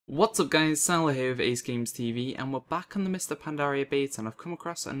What's up guys, Syiler here with Ace Games TV, and we're back on the Mists of Pandaria beta, and I've come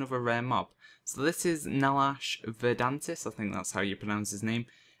across another rare mob. So this is Nalash Verdantis, I think that's how you pronounce his name,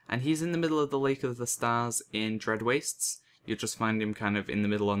 and he's in the middle of the Lake of the Stars in Dread Wastes. You'll just find him kind of in the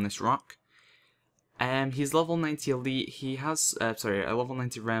middle on this rock. He's level 90 elite, he has, a level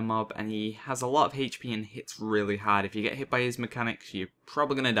 90 rare mob, and he has a lot of HP and hits really hard. If you get hit by his mechanics, you're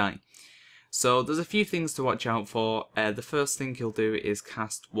probably going to die. So there's a few things to watch out for. The first thing he'll do is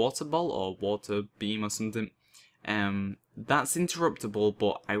cast Water Ball or Water Beam or something. That's interruptible,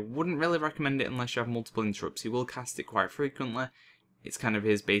 but I wouldn't really recommend it unless you have multiple interrupts. He will cast it quite frequently. It's kind of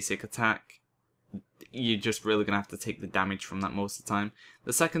his basic attack. You're just really going to have to take the damage from that most of the time.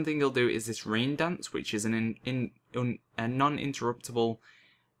 The second thing he'll do is this Rain Dance, which is a non-interruptible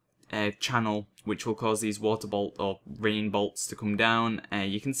channel, which will cause these water bolt or rain bolts to come down.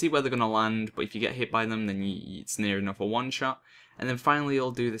 You can see where they're going to land, but if you get hit by them, then it's near enough a one shot. And then finally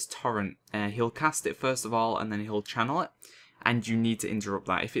he'll do this torrent. He'll cast it first of all, and then he'll channel it, and you need to interrupt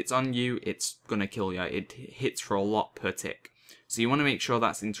that. If it's on you, it's going to kill you. It hits for a lot per tick. So you want to make sure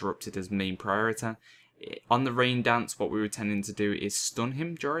that's interrupted as main priority. On the Rain Dance, what we were tending to do is stun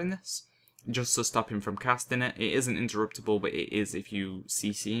him during this, just to stop him from casting it. It isn't interruptible, but it is if you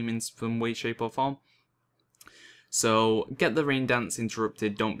CC him in some way, shape or form. So get the Rain Dance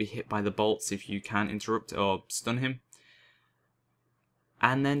interrupted, don't be hit by the bolts if you can't interrupt or stun him.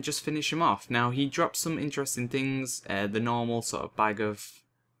 And then just finish him off. Now he drops some interesting things, the normal sort of bag of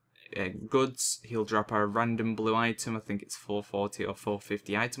goods. He'll drop a random blue item, I think it's 440 or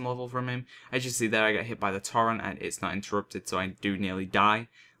 450 item level from him. As you see there, I got hit by the torrent and it's not interrupted, so I do nearly die.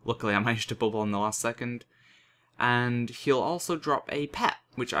 Luckily I managed to bubble in the last second. And he'll also drop a pet,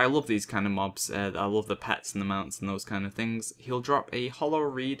 which I love these kind of mobs. I love the pets and the mounts and those kind of things. He'll drop a Hollow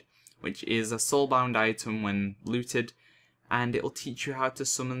Reed, which is a soulbound item when looted, and it'll teach you how to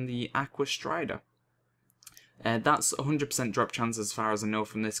summon the Aqua Strider. That's 100% drop chance as far as I know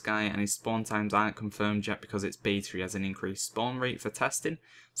from this guy, and his spawn times aren't confirmed yet because it's beta. He has an increased spawn rate for testing.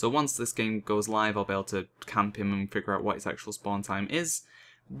 So once this game goes live, I'll be able to camp him and figure out what his actual spawn time is.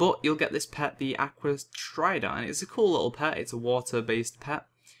 But you'll get this pet, the Aqua Strider, and it's a cool little pet. It's a water-based pet.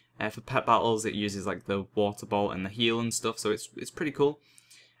 For pet battles, it uses like the water ball and the heal and stuff, so it's pretty cool.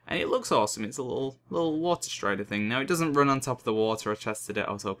 And it looks awesome. It's a little water strider thing. Now, it doesn't run on top of the water. I tested it.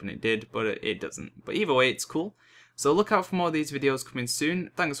 I was hoping it did, but it doesn't. But either way, it's cool. So look out for more of these videos coming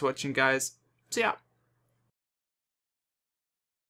soon. Thanks for watching, guys. See ya!